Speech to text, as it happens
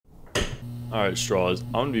Alright, Straws.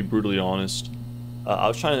 I'm gonna be brutally honest.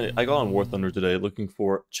 I got on WarThunder today looking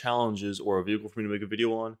for challenges or a vehicle for me to make a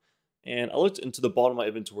video on, and I looked into the bottom of my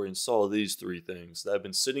inventory and saw these three things that have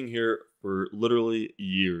been sitting here for literally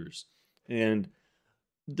years. And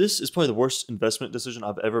this is probably the worst investment decision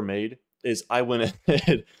I've ever made, is I went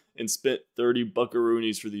ahead and spent 30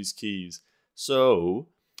 buckaroonies for these keys. So,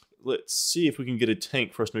 let's see if we can get a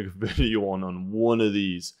tank for us to make a video on one of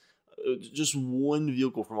these. Just one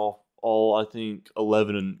vehicle from all I think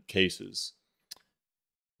 11 cases.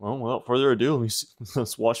 Well, without further ado,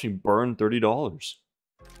 let's watch me burn $30.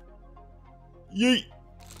 Yeet!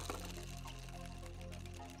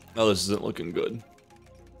 Oh, this isn't looking good.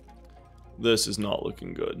 This is not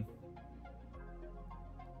looking good.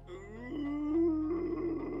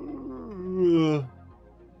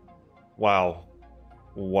 Wow.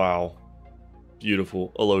 Wow.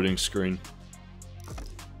 Beautiful. A loading screen.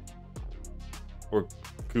 Or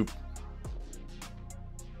coupe.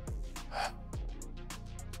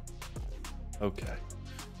 Okay.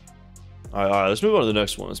 Alright, let's move on to the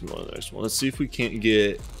next one. Let's see if we can't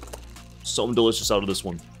get something delicious out of this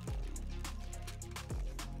one.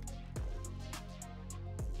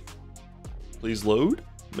 Please load?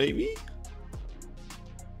 Maybe?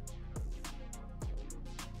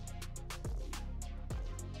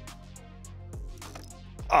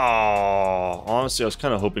 Oh, honestly, I was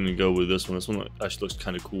kind of hoping to go with this one. This one actually looks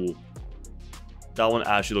kind of cool. That one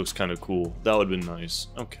actually looks kind of cool. That would have been nice.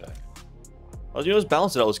 Okay. Let's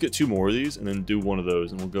balance it out. Let's get two more of these and then do one of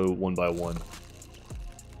those, and we'll go one by one.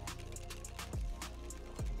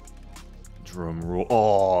 Drum roll.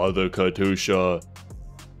 Oh, the Katusha.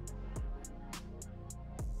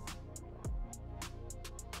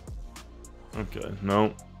 Okay,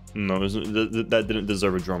 no, that didn't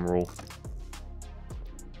deserve a drum roll.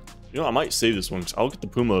 You know, I might save this one because I'll get the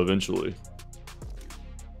Puma eventually.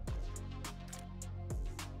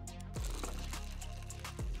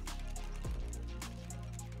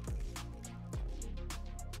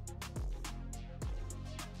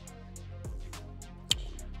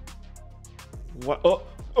 What?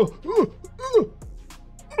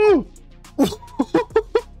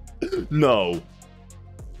 No.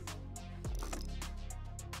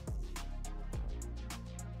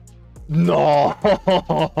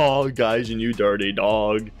 No, guys, and you dirty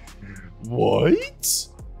dog. What?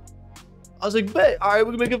 I was like, bet. All right,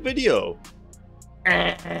 we can make a video.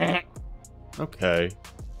 Okay.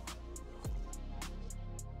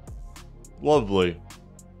 Lovely.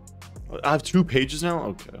 I have 2 pages now.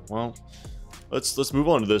 Okay, well, let's move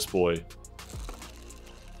on to this boy.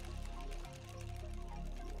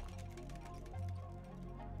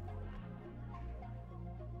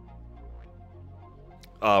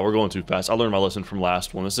 We're going too fast. I learned my lesson from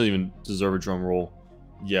last one. This doesn't even deserve a drum roll.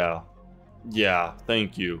 Yeah. Yeah,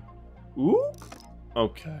 thank you. Ooh.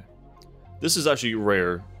 Okay. This is actually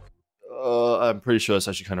rare. I'm pretty sure that's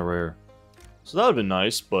actually kind of rare. So that would have been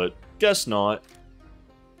nice, but guess not.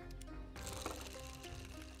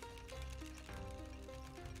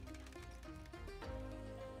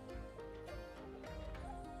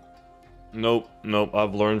 Nope, nope.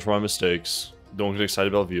 I've learned from my mistakes. Don't get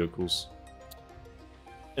excited about vehicles.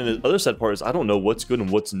 And the other sad part is I don't know what's good and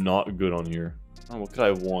what's not good on here. Oh, what could I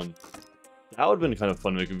have won? That would have been kind of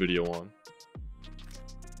fun to make a video on.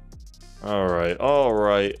 Alright,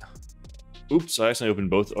 alright. Oops, I accidentally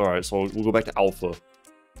opened both. Alright, so we'll go back to Alpha.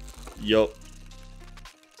 Yup.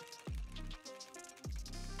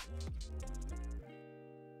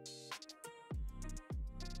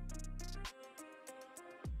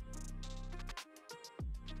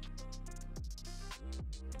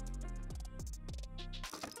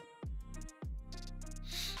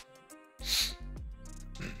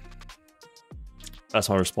 That's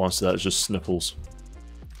my response to that, is just sniffles.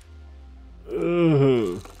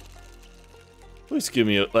 Ugh. Please give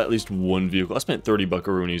me at least one vehicle. I spent 30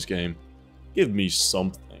 buckaroonies game. Give me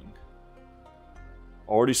something.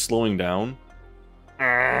 Already slowing down?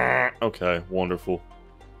 Okay, wonderful.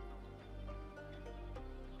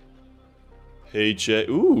 Paycheck.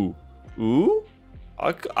 Ooh. Ooh.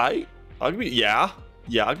 I could be, yeah,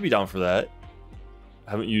 I could be down for that.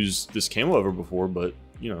 I haven't used this camo ever before, but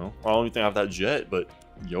you know, I don't even think I have that jet, but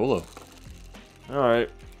YOLO. Alright.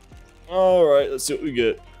 Alright, let's see what we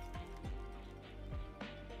get.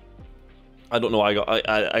 I don't know why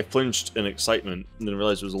I flinched in excitement and then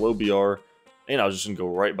realized it was a low BR, and I was just gonna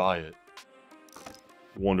go right by it.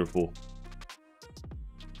 Wonderful.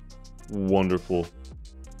 Wonderful.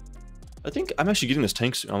 I think I'm actually getting this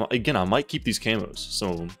tank soon. Again, I might keep these camos,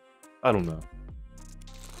 some of them. I don't know.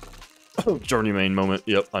 Oh, journeyman moment.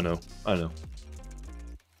 Yep, I know.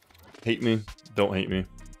 Hate me. Don't hate me.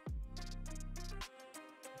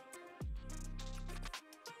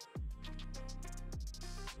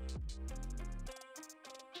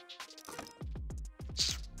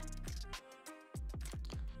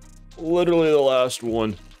 Literally the last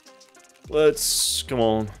one. Let's... Come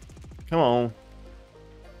on. Come on.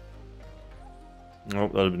 Oh,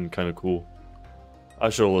 that would have been kind of cool. I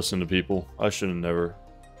should have listened to people. I should have never.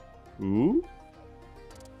 Ooh.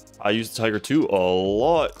 I use the Tiger 2 a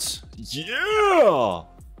lot. Yeah!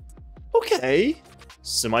 Okay.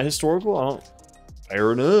 Semi-historical? I don't...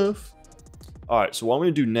 Fair enough. Alright, so what I'm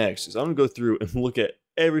going to do next is I'm going to go through and look at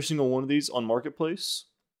every single one of these on Marketplace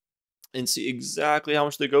and see exactly how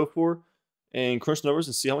much they go for and crunch numbers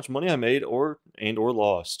and see how much money I made or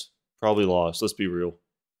lost. Probably lost, let's be real.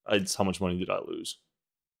 It's how much money did I lose?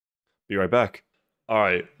 Be right back.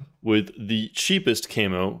 Alright, with the cheapest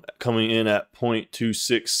camo coming in at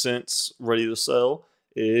 0.26 cents ready to sell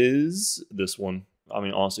is this one. I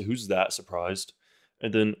mean, honestly, who's that surprised?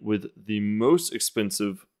 And then with the most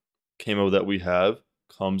expensive camo that we have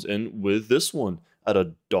comes in with this one at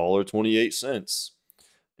 $1.28.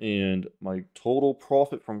 And my total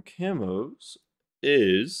profit from camos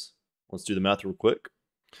is, let's do the math real quick.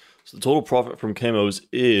 So the total profit from camos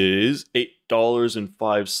is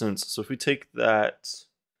 $8.05. So if we take that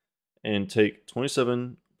and take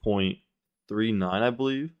 27.39, I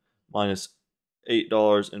believe, minus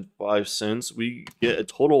 $8.05, we get a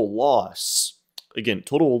total loss. Again,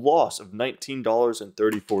 total loss of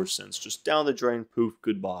 $19.34. Just down the drain, poof,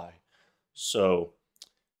 goodbye. So,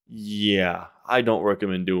 yeah, I don't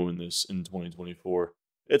recommend doing this in 2024.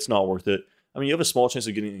 It's not worth it. I mean, you have a small chance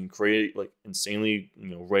of getting like insanely,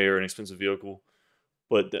 rare and expensive vehicle,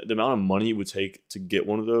 but the amount of money it would take to get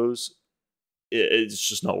one of those, it's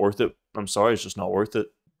just not worth it. I'm sorry, it's just not worth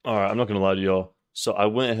it. All right, I'm not gonna lie to y'all. So I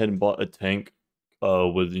went ahead and bought a tank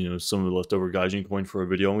with some of the leftover Gaijin coin for a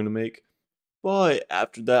video I'm gonna make. But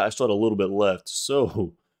after that, I still had a little bit left,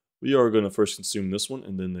 so we are gonna first consume this one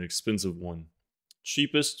and then the expensive one,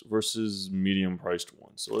 cheapest versus medium priced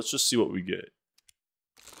one. So let's just see what we get.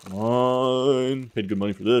 Come on, paid good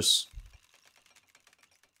money for this.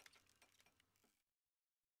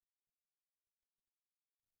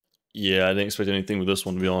 Yeah, I didn't expect anything with this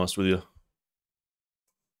one, to be honest with you.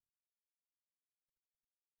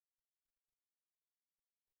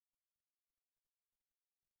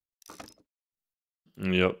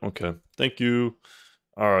 Yep, okay. Thank you.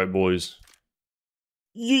 Alright, boys.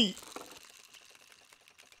 Yeet!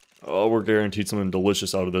 Oh, we're guaranteed something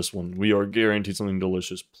delicious out of this one. We are guaranteed something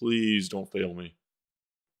delicious. Please don't fail me.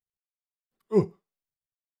 Oh,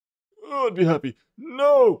 I'd be happy.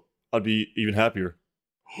 No! I'd be even happier.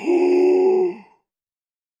 You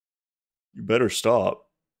better stop.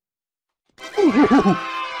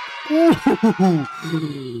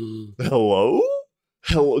 Hello?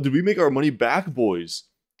 Hello? Did we make our money back, boys?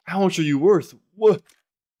 How much are you worth? What?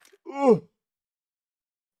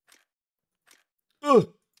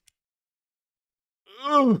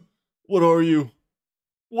 What are you?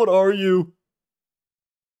 What are you?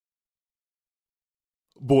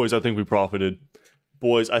 Boys, I think we profited.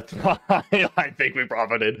 Boys, I think we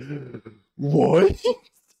profited. What?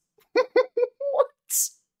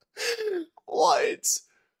 What?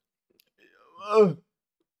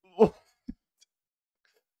 What?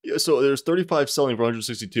 Yeah, so there's 35 selling for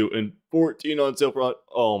 162 and 14 on sale for...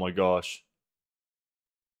 Oh my gosh.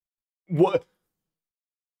 What?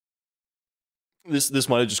 This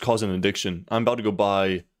might have just caused an addiction. I'm about to go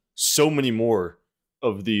buy so many more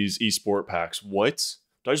of these ESport packs. What?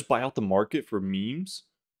 Did I just buy out the market for memes?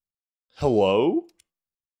 Hello?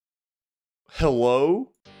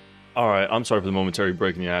 Hello? Alright, I'm sorry for the momentary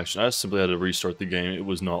break in the action. I simply had to restart the game. It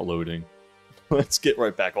was not loading. Let's get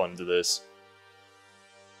right back onto this.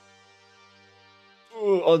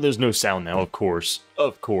 Oh, there's no sound now, of course.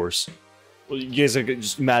 Of course. Well, you guys can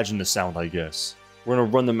just imagine the sound, I guess. We're gonna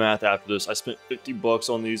run the math after this. I spent 50 bucks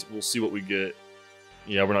on these. We'll see what we get.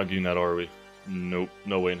 Yeah, we're not getting that, are we? Nope.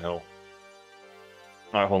 No way in hell.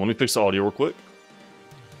 Alright, hold on. Let me fix the audio real quick.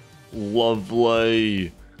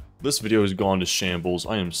 Lovely. This video has gone to shambles.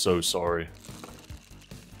 I am so sorry.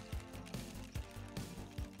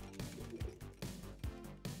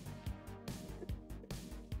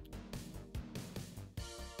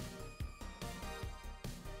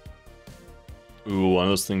 Ooh, I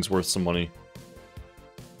know this thing's worth some money.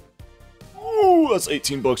 Ooh, that's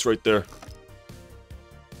 18 bucks right there.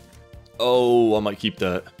 Oh, I might keep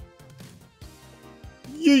that.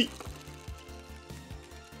 Yeet.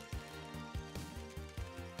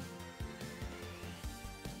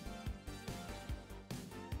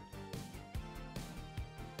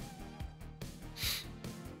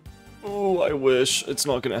 Oh, I wish. It's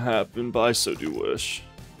not gonna happen, but I so do wish.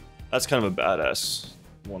 That's kind of a badass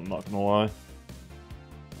one, I'm not gonna lie.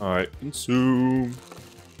 Alright, consume.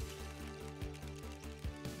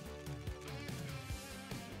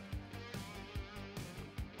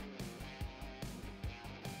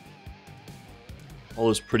 All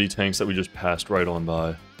those pretty tanks that we just passed right on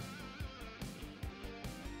by.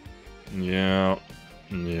 Yeah.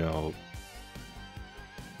 Yeah.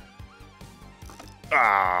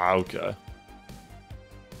 Ah, okay.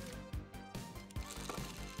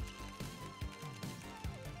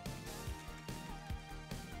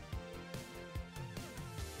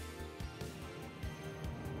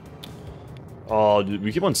 Oh, dude,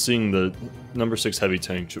 we keep on seeing the number 6 heavy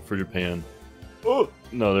tank for Japan. Oh,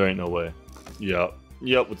 no, there ain't no way. Yeah.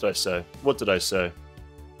 Yep, what did I say? What did I say?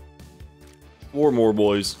 4 more,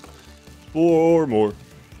 boys. 4 more.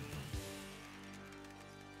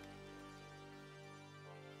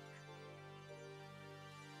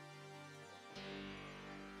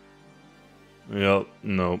 Yep,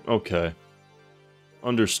 no, okay.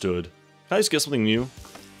 Understood. Can I just get something new?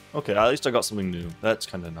 Okay, at least I got something new. That's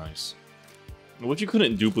kind of nice. What if you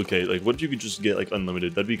couldn't duplicate? Like, what if you could just get, like,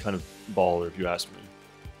 unlimited? That'd be kind of baller if you ask me.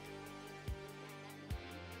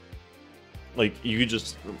 Like, you could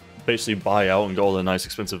just basically buy out and get all the nice,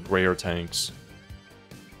 expensive, rare tanks.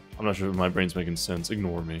 I'm not sure if my brain's making sense.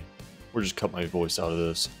 Ignore me. Or just cut my voice out of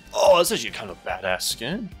this. Oh, that's actually kind of badass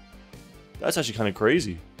skin. That's actually kind of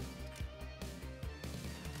crazy.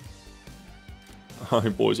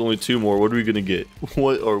 Alright, boys, only 2 more. What are we gonna get?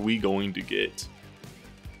 What are we going to get?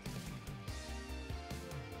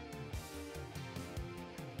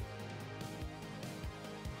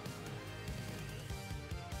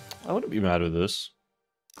 I wouldn't be mad with this.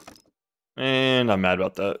 And I'm mad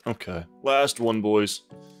about that. Okay. Last one, boys.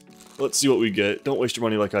 Let's see what we get. Don't waste your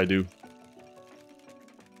money like I do.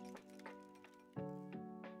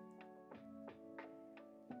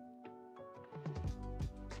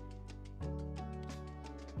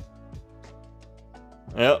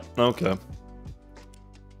 Yep, okay.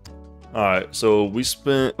 Alright, so we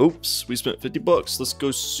spent 50 bucks. Let's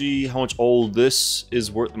go see how much all this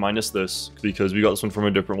is worth minus this, because we got this one from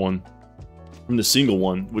a different one. From the single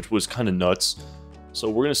one, which was kind of nuts. So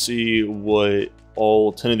we're gonna see what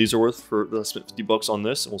all 10 of these are worth for I spent 50 bucks on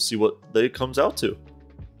this, and we'll see what they comes out to.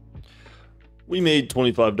 We made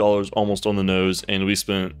 $25 almost on the nose, and we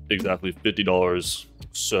spent exactly $50.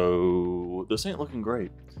 So this ain't looking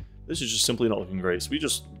great. This is just simply not looking great. So we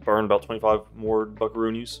just burned about 25 more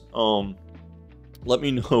buckaroonies. Let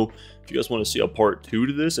me know if you guys want to see a part 2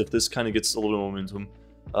 to this. If this kind of gets a little bit of momentum,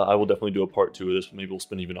 I will definitely do a part 2 of this. Maybe we'll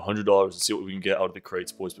spend even $100 and see what we can get out of the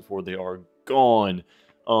crates, boys, before they are gone.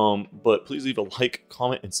 But please leave a like,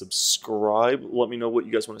 comment, and subscribe. Let me know what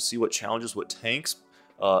you guys want to see, what challenges, what tanks.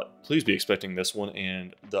 Please be expecting this one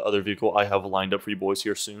and the other vehicle I have lined up for you boys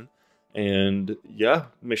here soon. And yeah,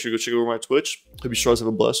 make sure to go check over my Twitch. Hope you guys have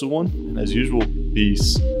a blessed one. And as usual,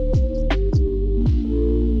 peace.